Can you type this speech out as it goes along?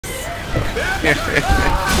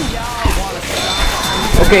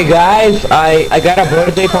Okay, guys, I got a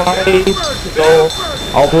birthday party, so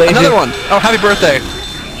I'll play another one. Oh, happy birthday!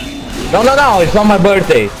 No, it's not my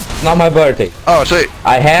birthday. It's not my birthday. Oh, so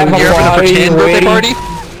I have a party birthday party?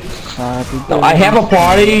 No, I have a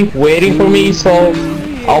party waiting for me, so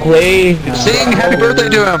I'll play. Sing happy birthday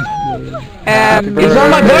to him. Happy birthday. It's not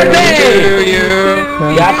my birthday to you.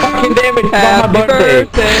 God fucking damn it! It's not my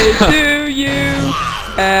birthday. To you.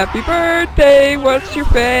 Happy birthday. What's your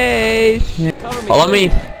face? Follow me.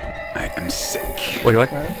 I am sick. Wait, what?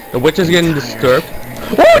 The witch is getting disturbed.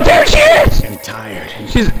 Oh, there she is! I'm tired.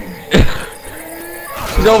 She's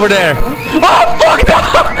over there. Oh, fuck no!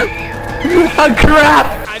 Oh, crap!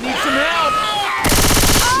 I need some help.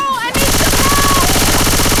 Oh, I need some help!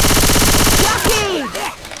 Yucky!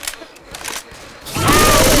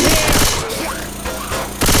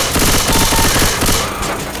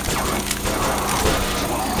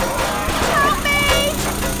 Help me!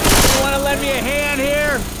 You want to lend me a hand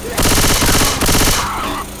here?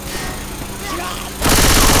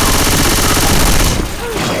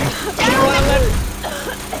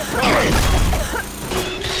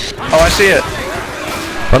 Oh, I see it.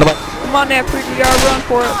 Run about. Come on, that freaky guy, run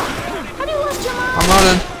for it. Have you lost your mind? I'm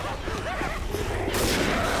running.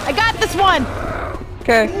 I got this one!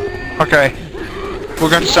 Okay. Okay. We're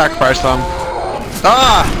going to sacrifice them.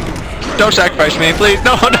 Ah! Don't sacrifice me, please.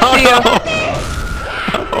 No.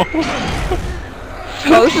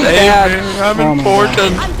 Oh, this is bad. I'm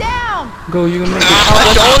important. I'm down! Go, you can make it.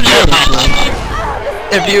 I told you!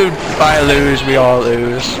 If I lose, we all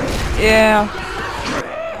lose. Yeah.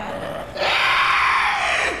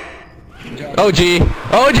 OG,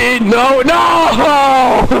 no!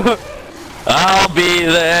 I'll be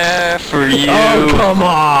there for you. Oh, come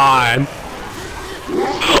on!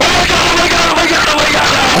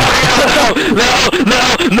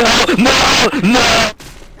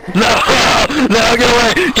 No, get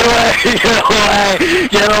away! No,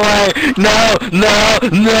 get away!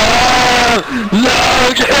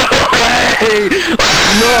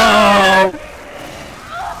 No!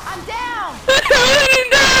 I'm down!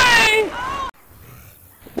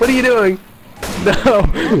 What are you doing?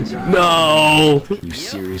 No! You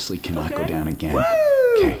seriously cannot go down again.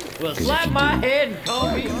 Okay. Well, slap my head and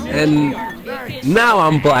call me. And now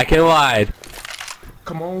I'm black and white.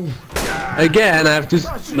 Come on. Again, I have to.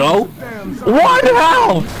 No! What the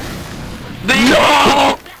hell?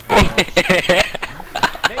 No!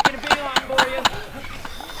 Making a beeline for you.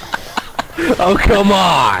 Oh, come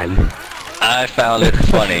on! I found it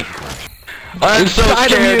funny. I'm so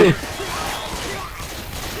scared.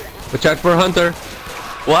 Watch out for Hunter.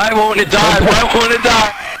 Why won't it die? Why won't it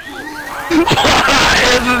die? Why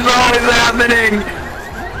is this always happening?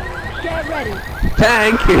 Get ready.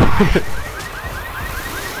 Tank!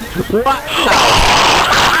 What?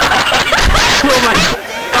 Oh my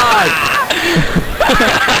god!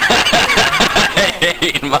 I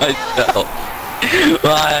hate myself.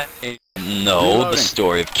 Why? No, the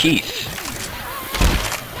story of Keith.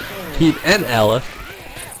 Keith and Alice.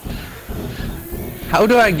 How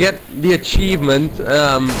do I get the achievement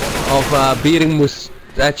of beating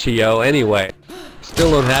Mustachio anyway?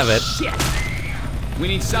 Still don't have it. Shit. We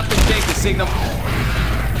need something big to signal.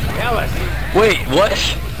 Ellis. Wait, what?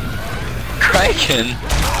 Kraken?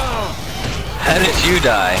 How did you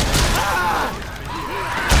die?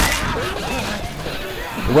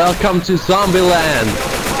 Welcome to Zombieland.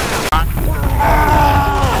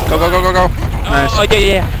 Go. Nice. Oh,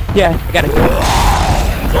 yeah, I got it.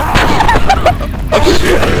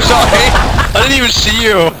 Sorry, I didn't even see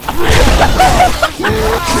you.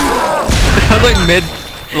 I was like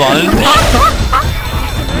mid-lunge.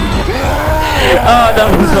 Oh, that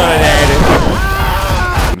was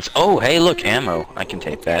so Oh, hey, look, ammo. I can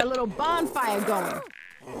take that. A little bonfire going.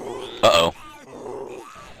 Uh-oh.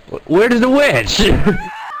 Where's the witch?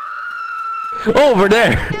 Over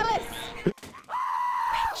there.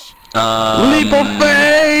 Leap of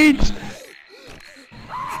faith!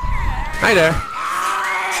 Hi there.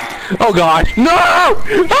 Oh god. No!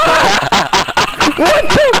 What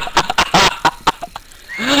the?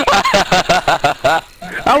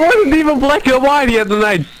 I wasn't even black and white yet and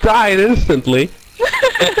I died instantly.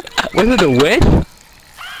 Was it a witch?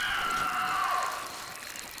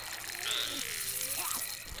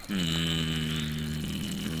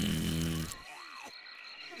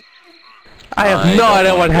 I have no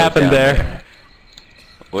idea what happened there.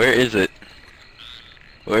 Where is it?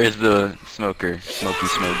 Where is the smoker? Smoky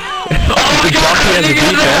smoke. Oh my god!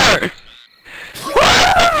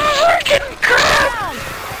 Freaking crap!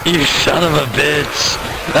 You son of a bitch!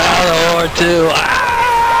 Out of war too!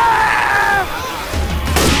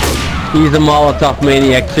 He's a Molotov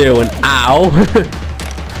maniac too, and ow!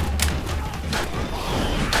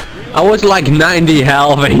 I was like 90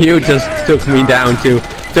 health and you just took me down to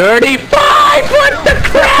 35! What the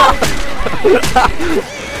crap?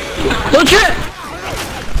 Legit!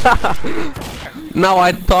 Now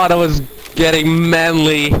I thought I was getting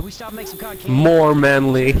manly. More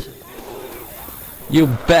manly. You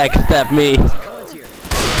backstab me.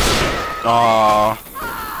 Aww.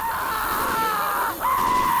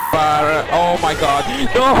 Oh my god.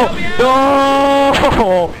 No!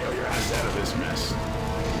 No!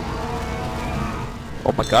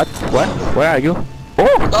 Oh my god. What? Where are you?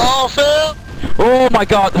 Oh! Oh, Phil! Oh my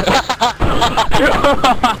god!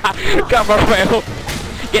 Come on, Phil!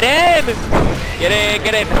 Get in! Get in!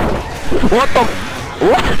 Get in! What the?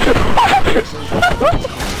 What?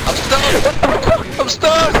 I'm stuck! I'm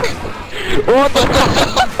stuck! What the?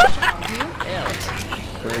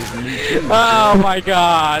 Oh my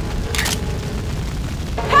god!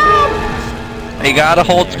 You gotta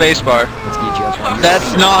hold spacebar.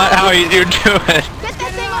 That's not how you do it. Get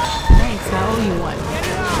that thing off! Thanks, I owe you one.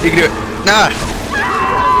 You can do it. Nah.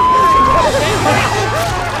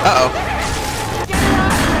 Uh-oh.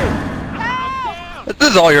 This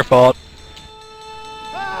is all your fault.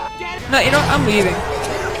 No, you know what? I'm leaving.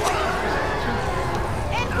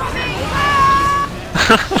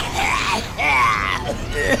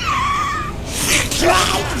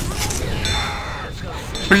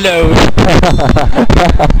 Float.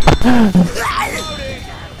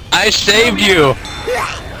 I saved you.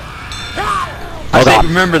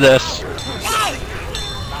 Remember this.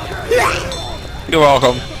 You're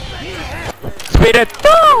welcome. Speed it!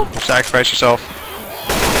 Woo! Sacrifice yourself.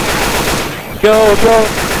 Go, go!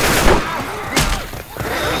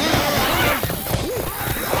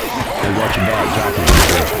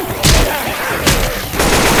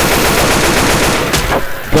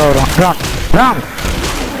 Go, run!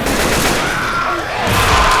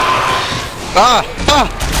 Ah! Ah!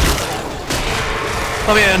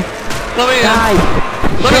 Let me in. Let me in. Die!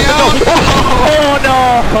 Let me out. Oh no!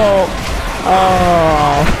 Oh!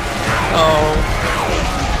 Oh.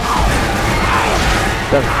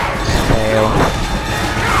 Fail.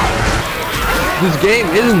 This game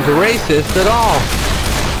isn't racist at all.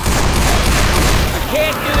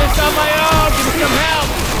 Can't do this on my own. Give me some help.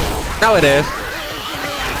 Now it is.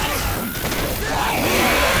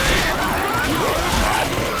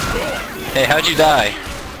 Hey, how'd you die?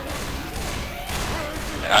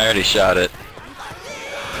 I already shot it.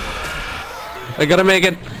 I gotta make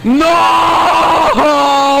it.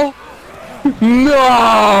 No!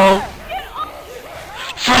 No!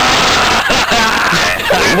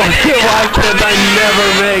 Why can't I never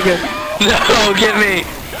make it? No, get me!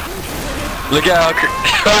 Look out!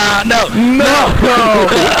 No! No!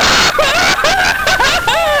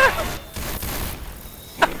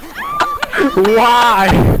 Why?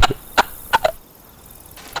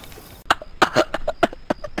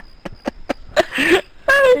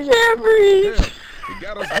 You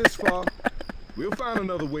got us this far. We'll find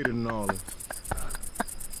another way to New Orleans.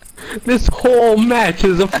 This whole match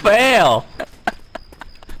is a fail.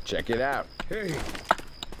 Check it out. Hey,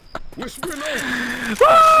 whispering over.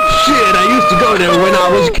 Shit, I used to go there when I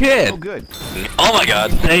was a kid. Oh, good. Oh my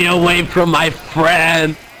god! Stay away from my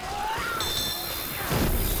friend.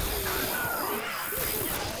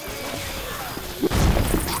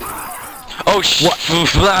 Oh sh!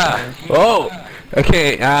 Oh,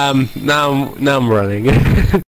 okay. Now I'm running.